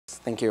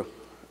Thank you.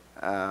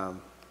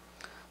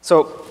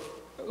 So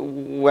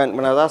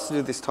when I was asked to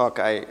do this talk,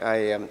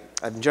 I'm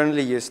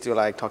generally used to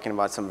like talking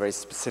about some very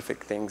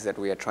specific things that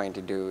we are trying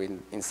to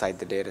do inside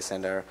the data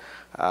center,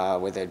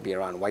 whether it be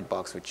around white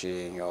box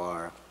switching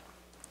or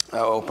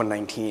Open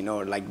 19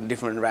 or like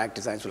different rack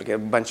designs, we'll get a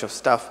bunch of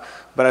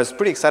stuff. But I was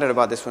pretty excited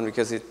about this one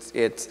because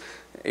it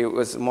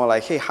was more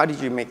like, hey, how did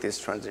you make this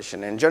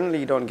transition? And generally,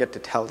 you don't get to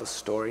tell the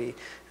story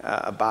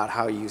about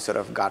how you sort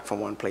of got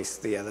from one place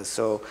to the other.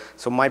 So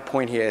my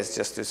point here is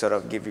just to sort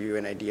of give you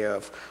an idea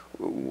of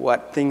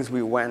what things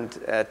we went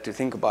to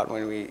think about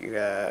when we,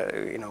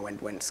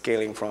 when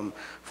scaling from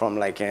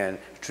like a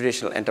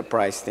traditional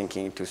enterprise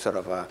thinking to sort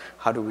of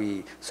how do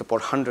we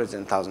support hundreds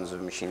and thousands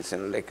of machines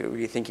and like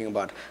really thinking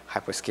about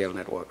hyperscale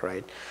network,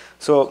 right?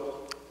 So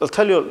I'll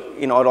tell you,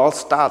 it all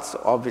starts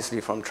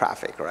obviously from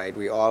traffic, right?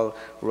 We all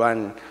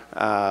run,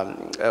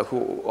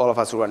 all of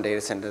us who run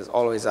data centers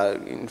always are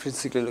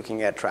intrinsically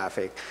looking at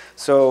traffic.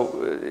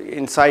 So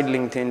inside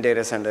LinkedIn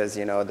data centers,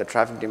 the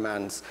traffic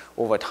demands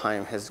over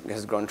time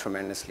has grown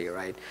tremendously,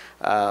 right?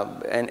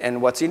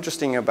 And what's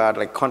interesting about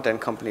like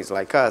content companies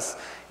like us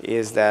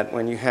is that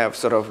when you have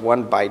sort of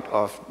one byte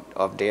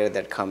of data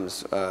that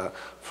comes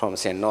from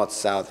say north,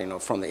 south,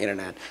 from the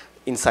internet,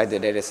 inside the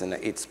data center,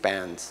 it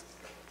spans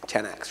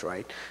 10x,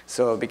 right?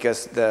 So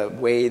because the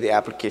way the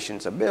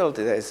applications are built,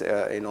 there's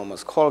an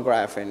enormous call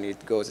graph and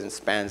it goes and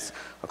spans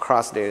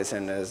across data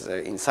centers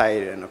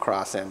inside and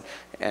across and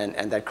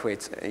that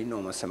creates an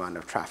enormous amount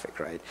of traffic,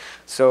 right?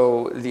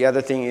 So the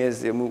other thing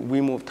is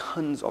we move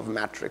tons of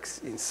metrics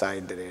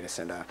inside the data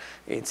center.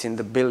 It's in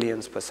the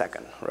billions per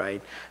second,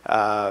 right?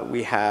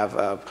 We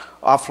have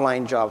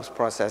offline jobs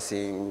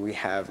processing. We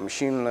have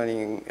machine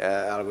learning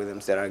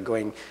algorithms that are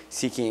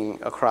seeking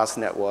across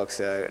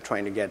networks,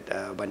 trying to get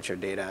a bunch of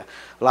data.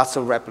 Lots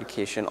of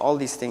replication. All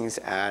these things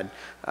add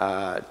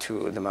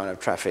to the amount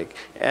of traffic.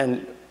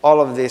 And all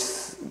of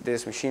this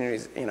machinery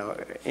is,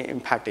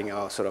 impacting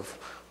our sort of,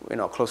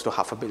 close to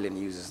 500 million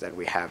users that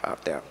we have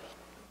out there.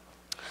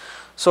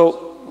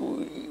 So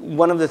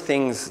one of the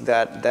things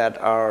that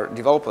our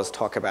developers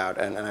talk about,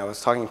 and I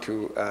was talking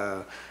to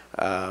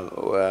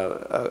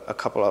a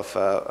couple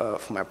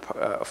of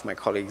my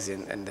colleagues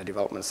in the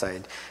development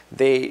side,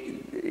 they,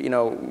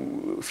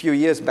 a few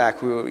years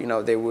back,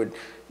 they would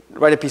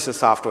write a piece of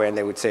software and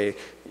they would say,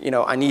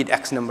 I need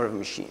X number of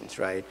machines,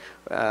 right?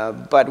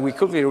 But we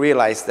quickly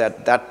realized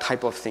that that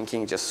type of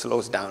thinking just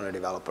slows down a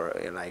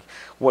developer. Like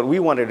what we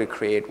wanted to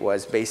create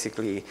was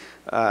basically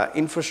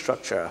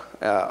infrastructure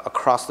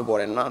across the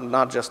board, and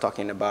not just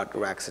talking about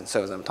racks and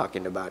servers. I'm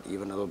talking about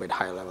even a little bit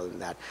higher level than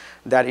that.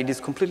 That it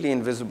is completely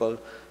invisible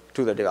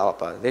to the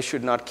developer. They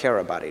should not care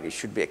about it. It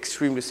should be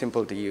extremely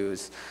simple to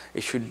use.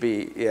 It should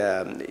be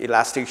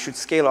elastic. It should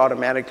scale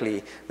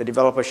automatically. The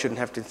developer shouldn't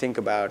have to think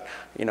about,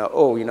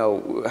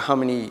 how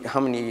many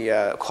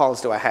calls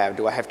do I have?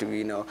 Do I have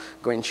to,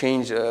 go and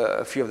change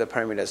a few of the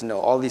parameters? No,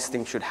 all these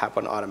things should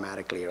happen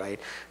automatically, right?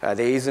 There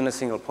isn't a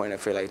single point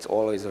of failure. It's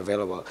always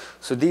available.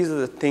 So these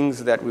are the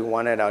things that we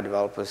wanted our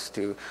developers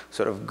to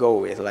sort of go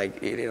with.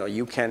 Like,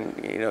 you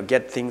can,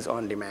 get things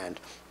on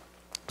demand.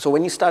 So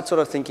when you start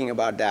sort of thinking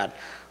about that,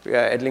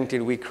 at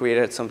LinkedIn, we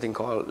created something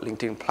called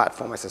LinkedIn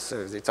Platform as a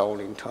Service. It's all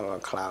internal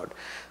cloud.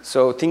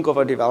 So think of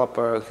a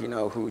developer,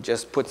 who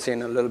just puts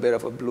in a little bit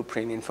of a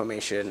blueprint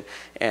information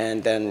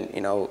and then,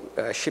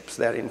 ships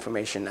that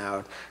information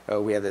out.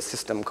 We have a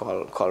system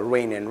called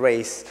Rain and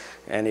Race,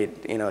 and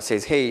it,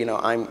 says, hey,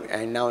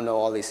 I now know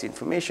all this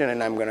information,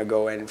 and I'm going to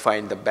go and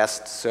find the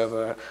best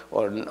server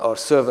or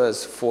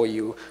servers for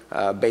you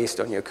based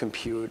on your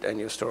compute and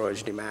your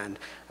storage demand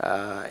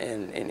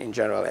in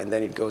general. And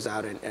then it goes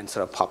out and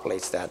sort of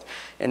populates that.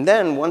 And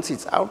then once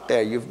it's out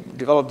there, you've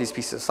developed these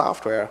pieces of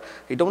software,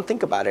 you don't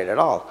think about it at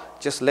all.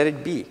 Just let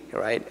it be,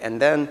 right?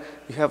 And then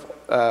you have,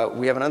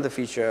 we have another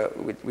feature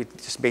which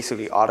just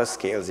basically auto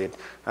scales it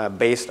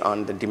based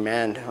on the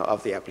demand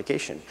of the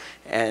application.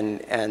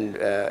 And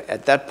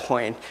at that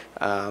point,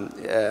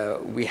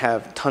 we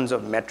have tons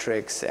of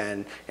metrics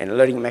and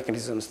learning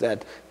mechanisms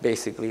that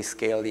basically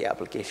scale the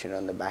application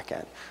on the back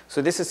end.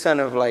 So this is kind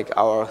of like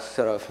our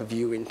sort of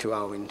view into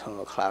our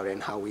internal cloud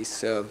and how we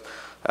serve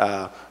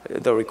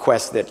the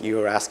request that you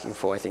were asking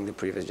for. I think the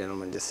previous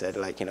gentleman just said,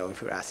 like,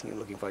 if you're asking and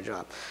looking for a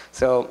job.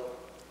 So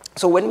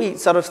when we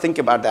sort of think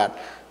about that,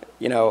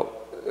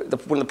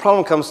 when the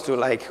problem comes to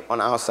like on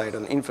our side,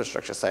 on the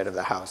infrastructure side of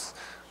the house,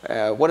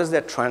 what does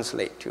that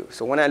translate to?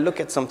 So when I look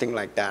at something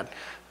like that,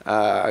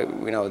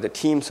 the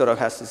team sort of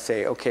has to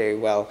say, okay,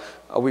 well,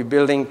 are we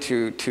building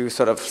to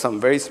sort of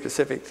some very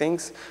specific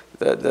things?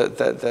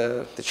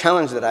 The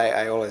challenge that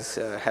I always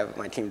have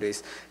my team do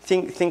is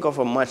think of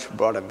a much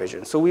broader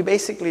vision. So we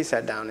basically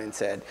sat down and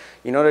said,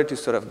 in order to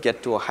sort of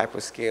get to a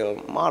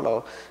hyperscale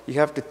model, you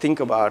have to think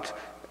about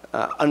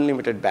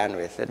unlimited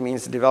bandwidth. That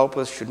means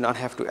developers should not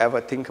have to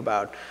ever think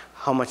about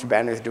how much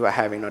bandwidth do I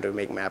have in order to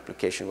make my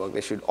application work.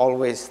 They should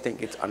always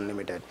think it's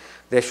unlimited.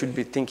 They should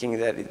be thinking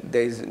that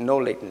there's no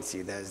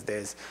latency.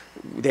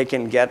 They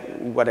can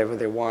get whatever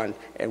they want,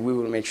 and we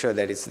will make sure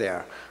that it's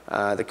there.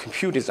 The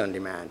compute is on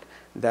demand.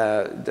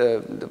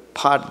 The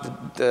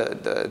part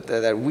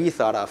that we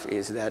thought of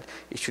is that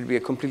it should be a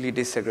completely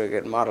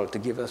disaggregated model to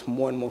give us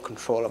more and more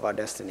control of our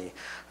destiny.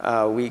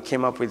 We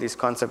came up with this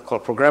concept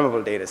called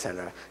programmable data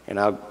center, and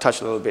I'll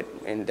touch a little bit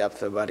in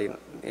depth about it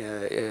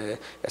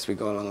as we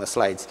go along the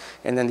slides.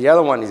 And then the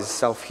other one is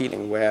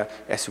self-healing, where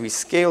as we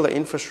scale the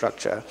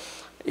infrastructure,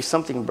 if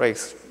something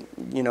breaks,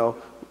 you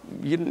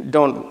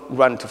don't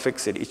run to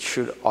fix it. It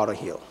should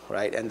auto-heal,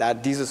 right?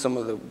 And these are some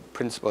of the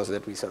principles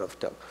that we sort of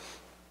took.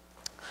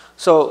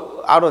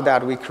 So out of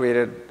that, we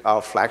created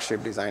our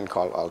flagship design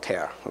called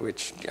Altair,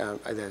 which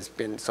there's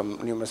been some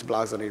numerous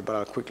blogs on it, but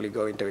I'll quickly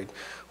go into it.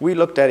 We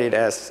looked at it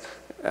as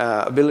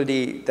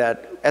ability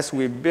that as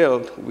we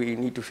build, we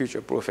need to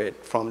future-proof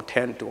it from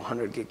 10 to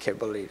 100 gig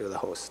capability to the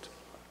host,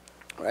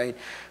 right?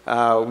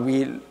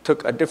 We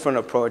took a different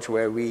approach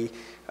where we,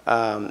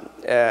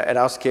 at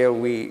our scale,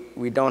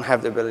 we don't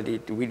have the ability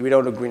to, we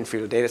don't do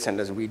greenfield data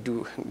centers. We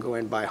do go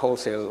and buy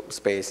wholesale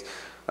space.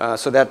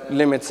 So that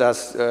limits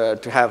us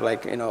to have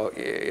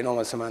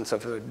enormous amounts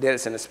of data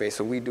center space.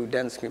 So we do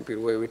dense compute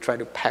where we try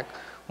to pack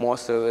more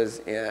servers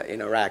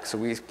in a rack. So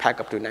we pack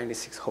up to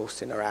 96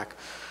 hosts in a rack.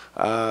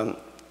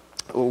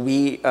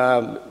 We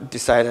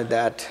decided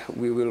that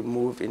we will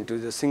move into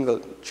the single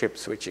chip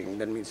switching.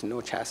 That means no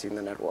chassis in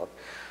the network.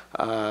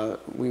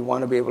 We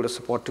want to be able to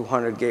support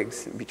 200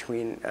 gigs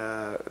between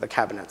the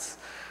cabinets.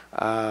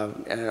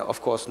 And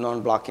of course,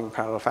 non-blocking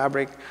parallel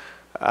fabric.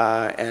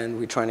 And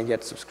we're trying to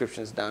get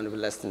subscriptions down to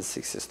less than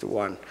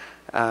 6:1.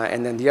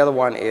 And then the other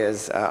one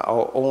is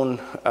our own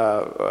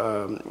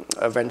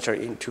venture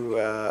into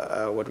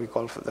what we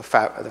call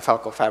the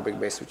Falco fabric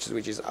base,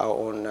 which is our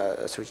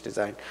own switch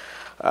design.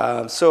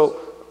 So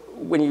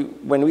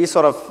when we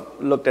sort of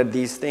looked at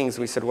these things,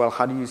 we said, well,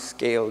 how do you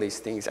scale these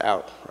things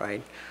out,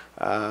 right?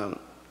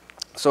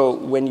 So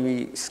when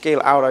we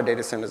scale out our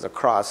data centers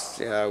across,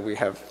 we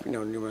have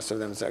numerous of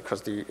them across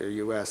the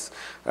US.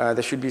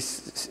 There should be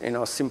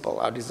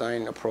simple. Our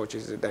design approach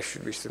is that there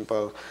should be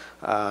simple,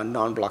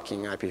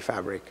 non-blocking IP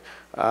fabric.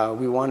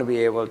 We want to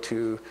be able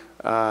to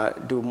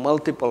do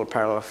multiple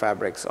parallel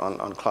fabrics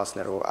on cross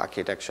network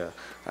architecture,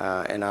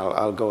 and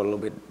I'll go a little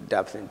bit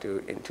depth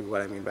into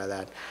what I mean by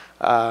that.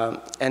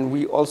 And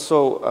we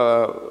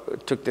also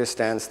took this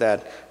stance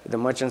that the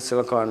merchant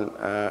silicon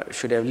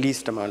should have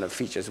least amount of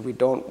features. We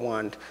don't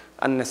want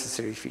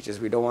unnecessary features.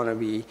 We don't want to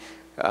be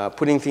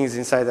putting things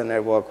inside the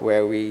network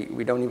where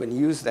we don't even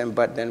use them,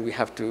 but then we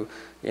have to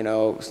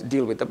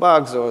deal with the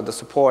bugs or the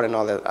support and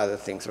all the other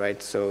things,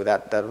 right? So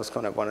that was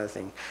kind of one of the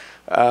things.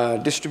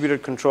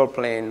 Distributed control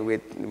plane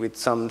with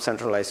some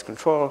centralized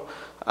control.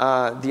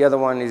 The other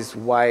one is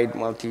wide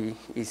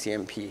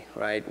multi-ECMP,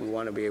 right? We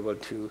want to be able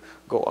to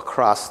go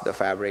across the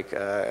fabric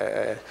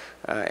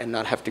and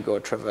not have to go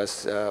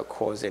traverse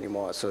cores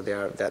anymore. So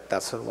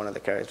that's sort of one of the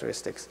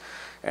characteristics.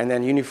 And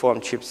then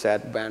uniform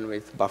chipset,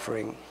 bandwidth,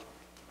 buffering,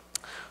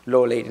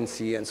 low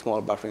latency and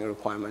small buffering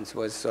requirements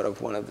was sort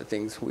of one of the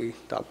things we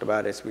talked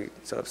about as we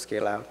sort of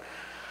scale out.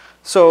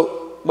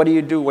 So what do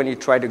you do when you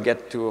try to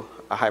get to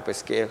a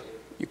hyperscale?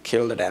 You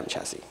kill the damn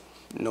chassis.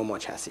 No more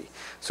chassis.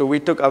 So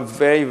we took a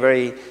very,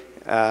 very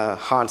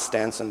hard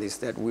stance on this,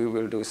 that we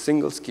will do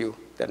single SKU.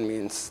 That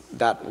means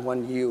that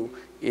one U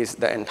is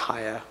the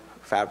entire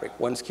fabric,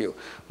 one SKU.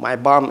 My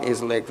BOM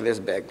is like this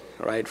big,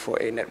 right, for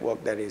a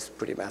network that is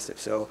pretty massive.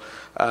 So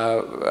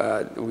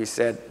we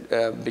said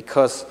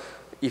because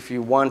if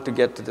you want to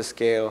get to the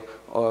scale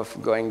of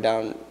going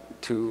down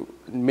to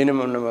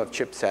minimum number of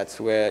chipsets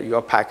where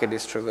your packet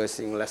is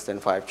traversing less than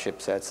 5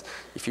 chipsets,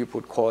 if you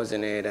put cores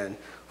in it and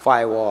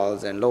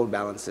firewalls and load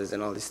balancers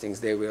and all these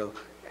things, they will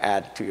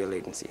add to your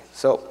latency.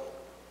 So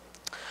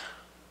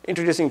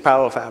introducing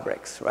parallel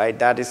fabrics, right?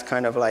 That is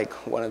kind of like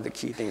one of the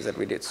key things that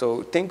we did.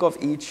 So think of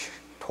each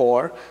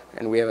TOR,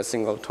 and we have a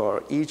single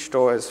TOR. Each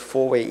TOR is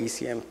 4-way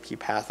ECMP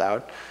path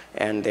out,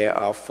 and there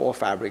are 4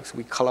 fabrics.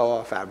 We color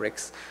our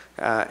fabrics,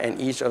 and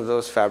each of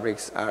those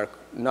fabrics are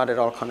not at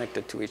all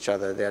connected to each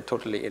other. They are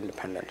totally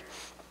independent,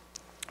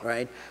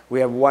 right? We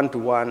have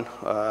one-to-one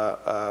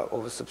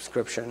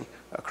oversubscription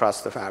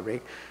across the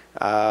fabric,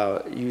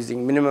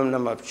 using minimum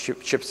number of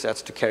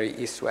chipsets to carry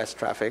east-west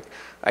traffic.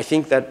 I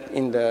think that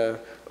in the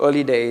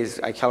early days,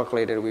 I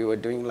calculated we were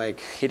doing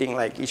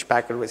each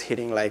packet was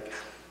hitting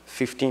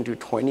 15 to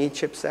 20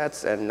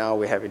 chipsets, and now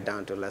we have it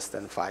down to less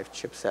than 5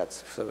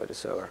 chipsets server to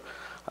server.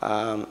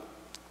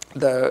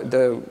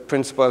 The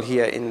principle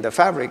here in the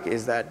fabric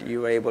is that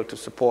you are able to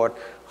support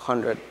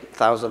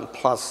 100,000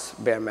 plus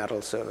bare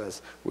metal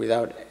servers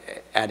without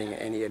adding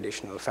any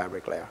additional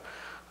fabric layer.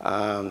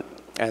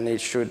 And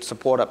it should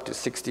support up to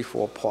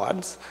 64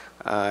 pods,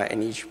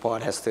 and each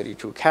pod has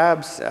 32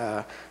 cabs,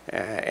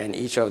 and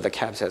each of the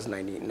cabs has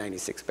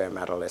 96 bare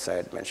metal, as I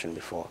had mentioned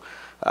before.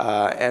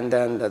 And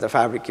then the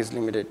fabric is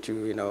limited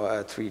to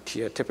a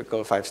 3-tier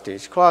typical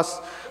 5-stage class,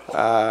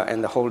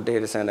 and the whole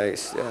data center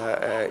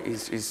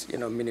is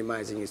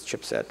minimizing its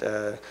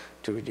chipset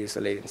to reduce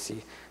the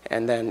latency.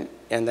 And then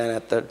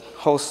at the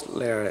host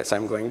layer, as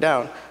I'm going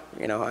down,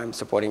 I'm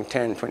supporting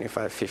 10,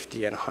 25,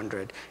 50, and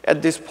 100.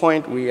 At this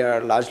point, we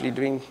are largely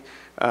doing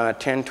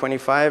 10,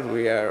 25.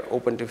 We are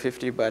open to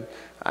 50, but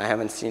I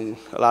haven't seen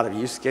a lot of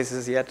use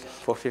cases yet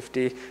for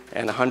 50.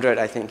 And 100,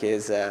 I think,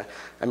 is,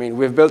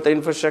 we've built the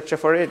infrastructure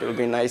for it. It'll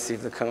be nice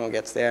if the kernel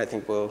gets there. I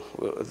think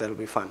that'll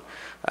be fun.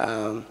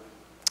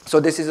 So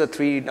this is a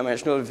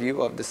three-dimensional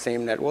view of the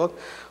same network.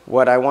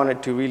 What I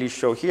wanted to really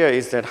show here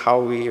is that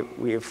how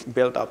we've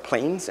built our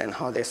planes and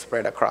how they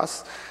spread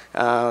across.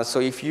 So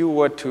if you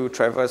were to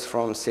traverse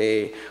from,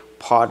 say,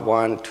 pod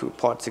 1 to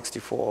pod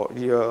 64,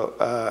 you're,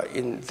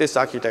 in this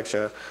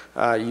architecture,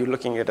 you're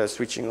looking at a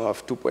switching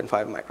of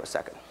 2.5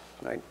 microsecond,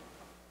 right?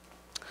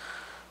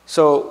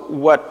 So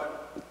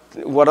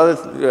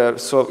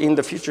so in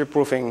the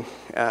future-proofing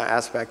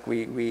aspect,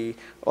 we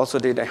also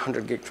did a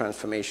 100 gig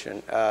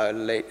transformation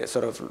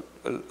sort of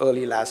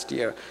early last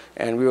year,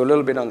 and we were a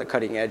little bit on the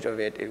cutting edge of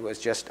it. It was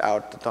just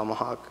out, the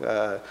Tomahawk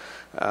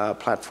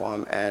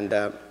platform,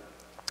 and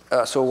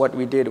so what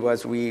we did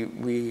was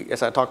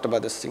as I talked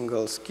about the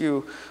single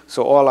SKU,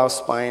 so all our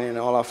spine and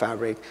all our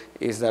fabric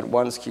is that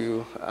one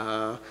SKU.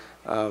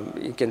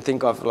 You can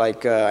think of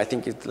like, I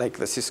think it's like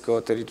the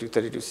Cisco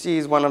 3232C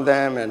is one of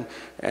them,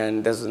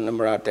 and there's a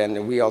number out there,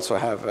 and we also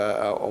have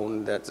our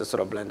own that's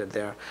sort of blended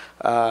there.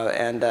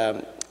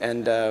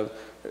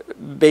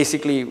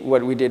 Basically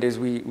what we did is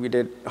we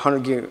did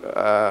 100 gig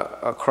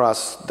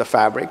across the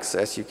fabrics,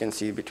 as you can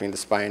see between the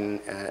spine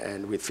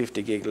and with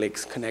 50 gig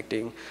links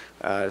connecting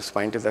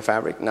spine to the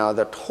fabric. Now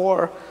the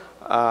Tor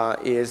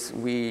is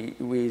we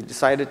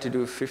decided to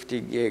do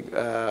 50 gig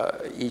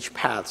each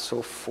path,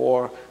 so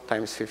 4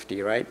 times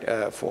 50, right?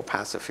 4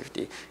 paths of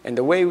 50. And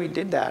the way we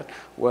did that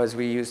was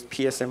we used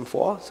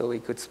PSM4, so we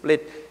could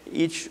split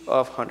each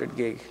of 100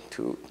 gig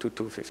to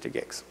 250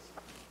 gigs.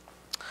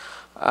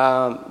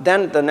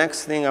 Then the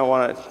next thing I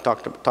want to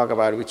talk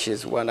about, which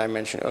is what I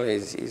mentioned earlier,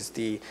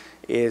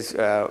 is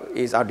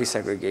our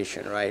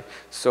disaggregation, right?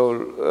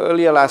 So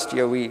earlier last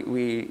year,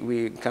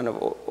 we kind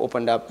of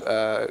opened up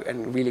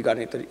and really got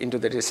into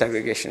the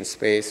disaggregation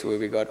space, where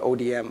we got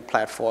ODM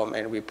platform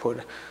and we put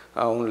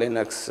our own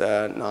Linux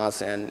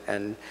NAS,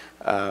 and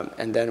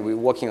then we're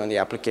working on the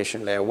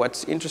application layer.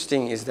 What's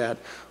interesting is that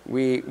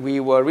we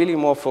were really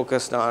more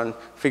focused on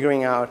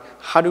figuring out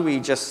how do we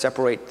just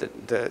separate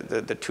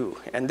the two.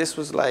 And this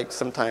was like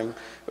sometime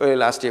early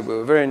last year. We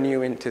were very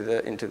new into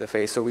the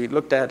phase. So we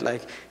looked at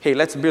like, hey,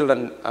 let's build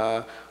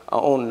our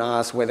own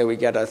NAS, whether we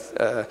get a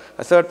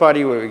third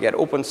party, where we get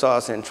open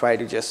source, and try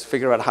to just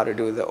figure out how to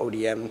do the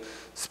ODM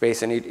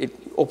space. And it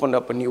opened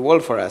up a new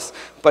world for us.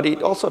 But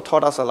it also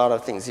taught us a lot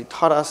of things. It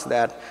taught us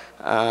that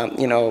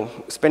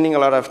spending a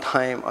lot of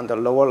time on the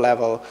lower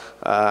level,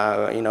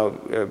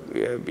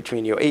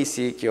 between your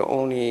ASIC, your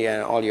ONI,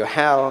 and all your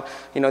HAL,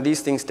 these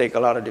things take a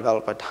lot of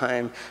developer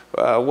time.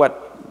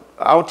 What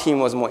our team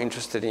was more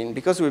interested in,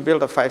 because we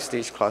built a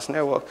 5-stage class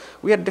network,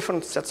 we had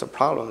different sets of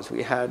problems.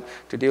 We had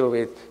to deal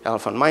with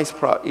alpha and mice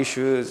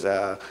issues,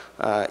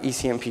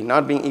 ECMP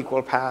not being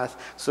equal path.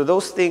 So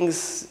those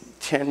things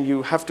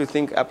you have to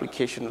think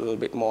application a little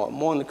bit more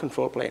on the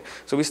control plane.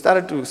 So we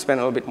started to spend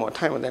a little bit more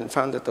time, and then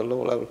found that the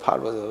low-level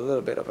part was a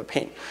little bit of a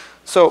pain.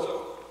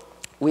 So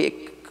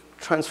we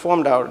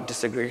transformed our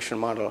disaggregation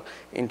model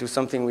into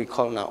something we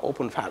call now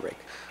Open Fabric.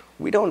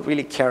 We don't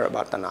really care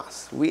about the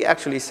NAS. We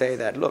actually say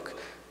that, look,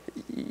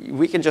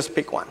 we can just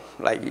pick one.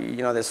 Like,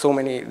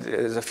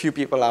 there's a few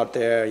people out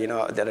there,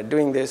 that are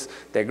doing this.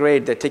 They're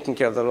great. They're taking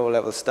care of the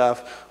low-level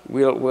stuff.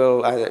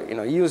 We'll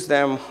either, use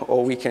them,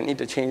 or we can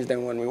interchange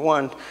them when we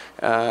want.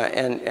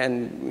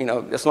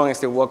 As long as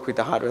they work with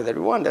the hardware that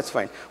we want, that's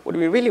fine. What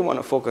we really want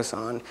to focus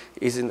on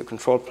is in the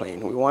control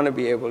plane. We want to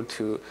be able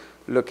to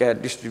look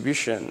at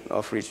distribution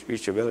of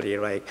reachability,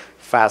 like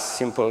fast,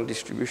 simple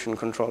distribution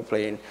control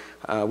plane.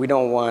 We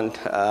don't want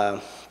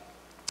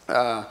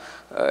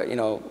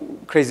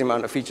crazy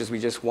amount of features. We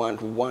just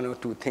want 1 or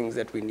 2 things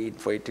that we need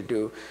for it to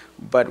do.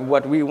 But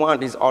what we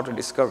want is auto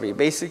discovery.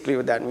 Basically,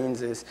 what that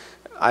means is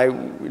I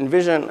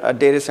envision a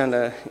data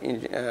center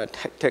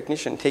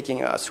technician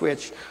taking a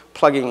switch,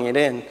 plugging it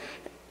in,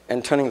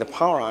 and turning the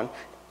power on,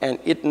 and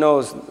it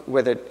knows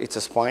whether it's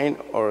a spine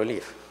or a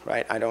leaf.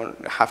 Right? I don't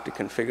have to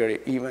configure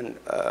it, even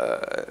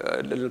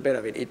a little bit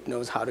of it. It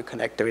knows how to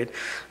connect to it.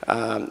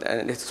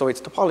 So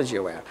it's topology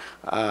aware.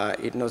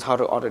 It knows how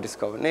to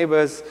auto-discover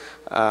neighbors.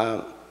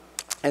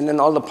 And then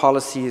all the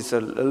policies are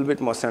a little bit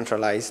more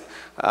centralized.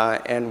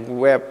 And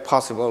where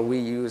possible, we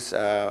use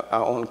our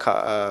own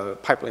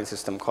pipeline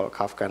system called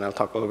Kafka. And I'll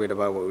talk a little bit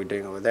about what we're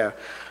doing over there.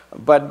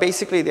 But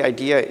basically, the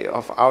idea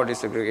of our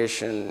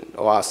disaggregation,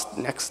 or our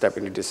next step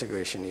into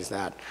disaggregation, is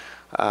that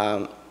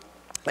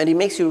And it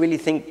makes you really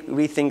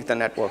rethink the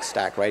network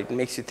stack, right? It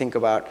makes you think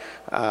about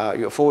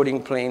your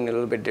forwarding plane a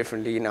little bit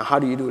differently. How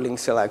do you do link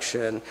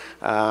selection?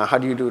 How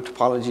do you do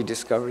topology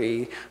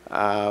discovery?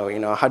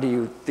 How do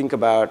you think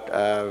about,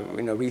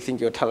 rethink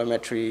your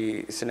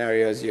telemetry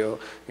scenarios?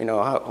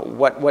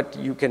 What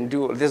you can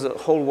do. There's a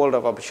whole world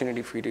of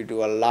opportunity for you to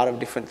do a lot of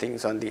different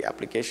things on the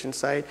application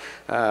side.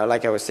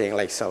 Like I was saying,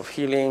 like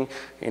self-healing,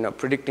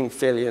 predicting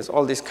failures,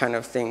 all these kind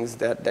of things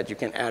that you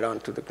can add on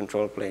to the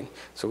control plane.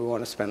 So we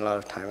want to spend a lot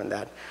of time on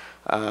that.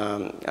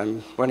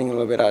 I'm running a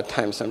little bit out of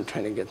time, so I'm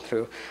trying to get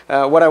through.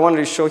 What I wanted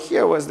to show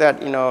here was that,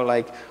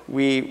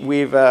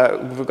 we've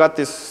got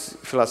this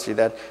philosophy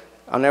that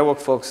our network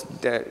folks,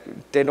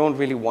 they don't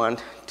really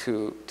want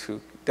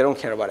they don't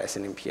care about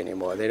SNMP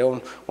anymore. They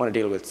don't want to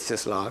deal with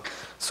syslog.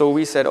 So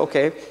we said,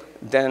 okay,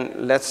 then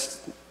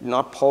let's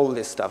not poll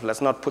this stuff. Let's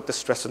not put the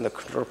stress on the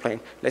control plane.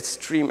 Let's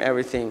stream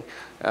everything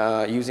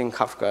using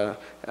Kafka,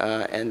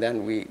 and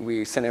then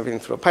we send everything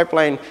through a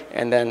pipeline,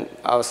 and then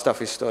our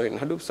stuff is stored in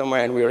Hadoop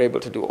somewhere, and we were able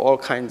to do all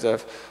kinds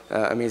of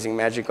amazing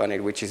magic on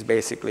it, which is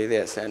basically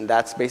this. And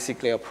that's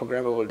basically a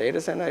programmable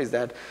data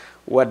center.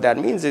 What that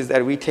means is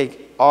that we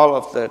take all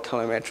of the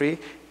telemetry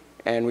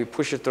and we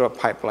push it through a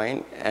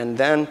pipeline, and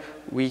then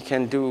we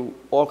can do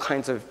all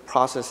kinds of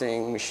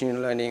processing,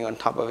 machine learning on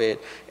top of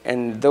it,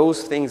 and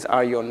those things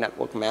are your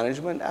network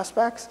management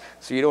aspects.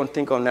 So you don't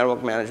think of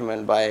network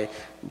management by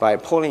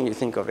polling, you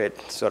think of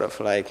it sort of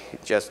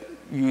like just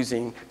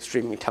using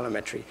streaming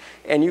telemetry.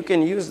 And you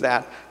can use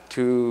that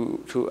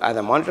to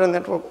either monitor the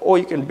network, or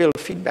you can build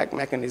feedback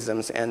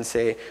mechanisms and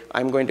say,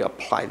 I'm going to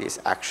apply this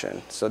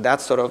action. So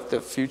that's sort of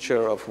the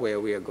future of where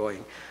we are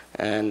going.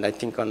 And I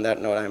think on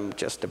that note, I'm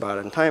just about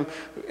on time.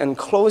 In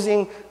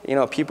closing,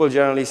 people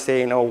generally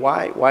say,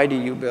 why do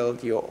you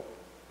build your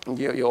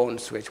own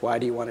switch? Why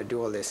do you want to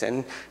do all this?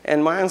 And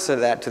my answer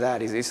to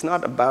that is, it's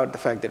not about the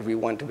fact that we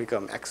want to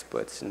become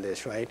experts in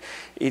this, right?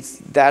 It's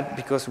that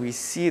because we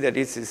see that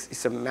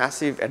it's a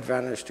massive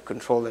advantage to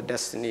control the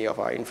destiny of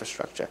our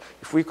infrastructure.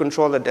 If we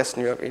control the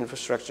destiny of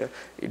infrastructure,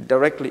 it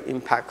directly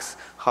impacts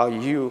how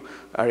you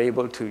are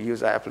able to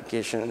use our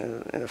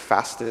application in the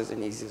fastest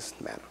and easiest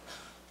manner.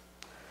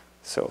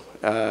 So,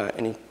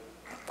 any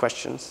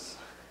questions?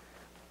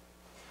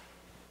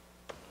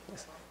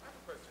 Yes. I have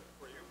a question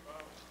for you.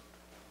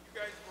 You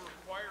guys were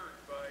acquired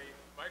by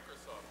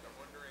Microsoft. I'm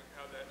wondering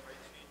how that might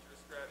change your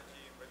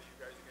strategy and whether you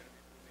guys are going to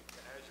be moving to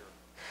Azure.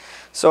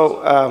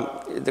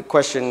 So the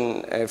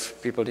question, if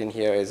people didn't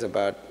hear, is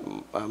about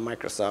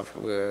Microsoft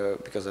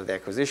because of the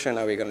acquisition.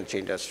 Are we going to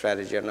change our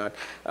strategy or not?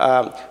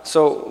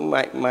 So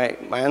my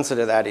answer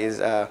to that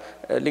is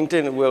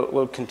LinkedIn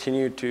will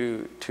continue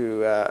to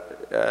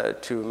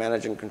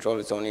manage and control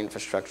its own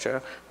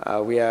infrastructure.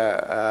 We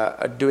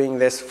are doing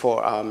this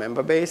for our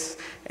member base.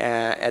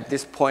 At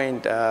this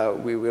point,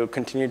 we will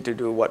continue to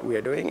do what we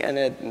are doing. And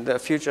at the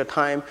future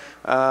time,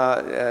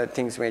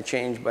 things may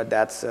change, but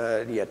that's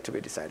yet to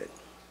be decided.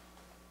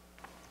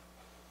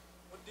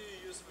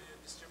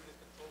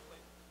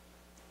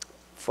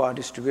 For our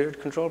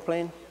distributed control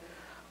plane?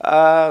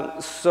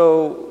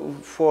 So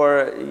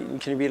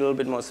can you be a little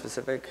bit more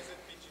specific?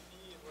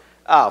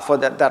 For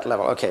that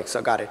level, okay,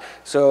 so got it.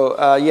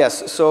 So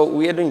yes, so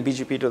we are doing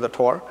BGP to the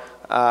Tor.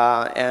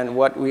 And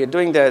what we are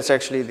doing there is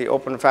actually the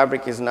Open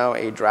Fabric is now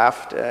a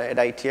draft at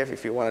IETF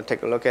if you want to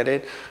take a look at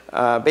it.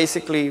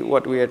 Basically,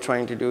 what we are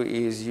trying to do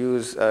is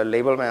use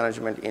label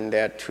management in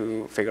there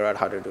to figure out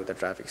how to do the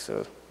traffic.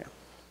 So, yeah.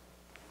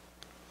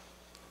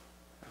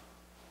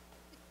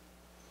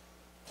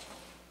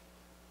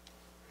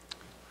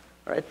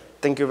 All right,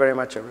 thank you very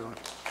much, everyone.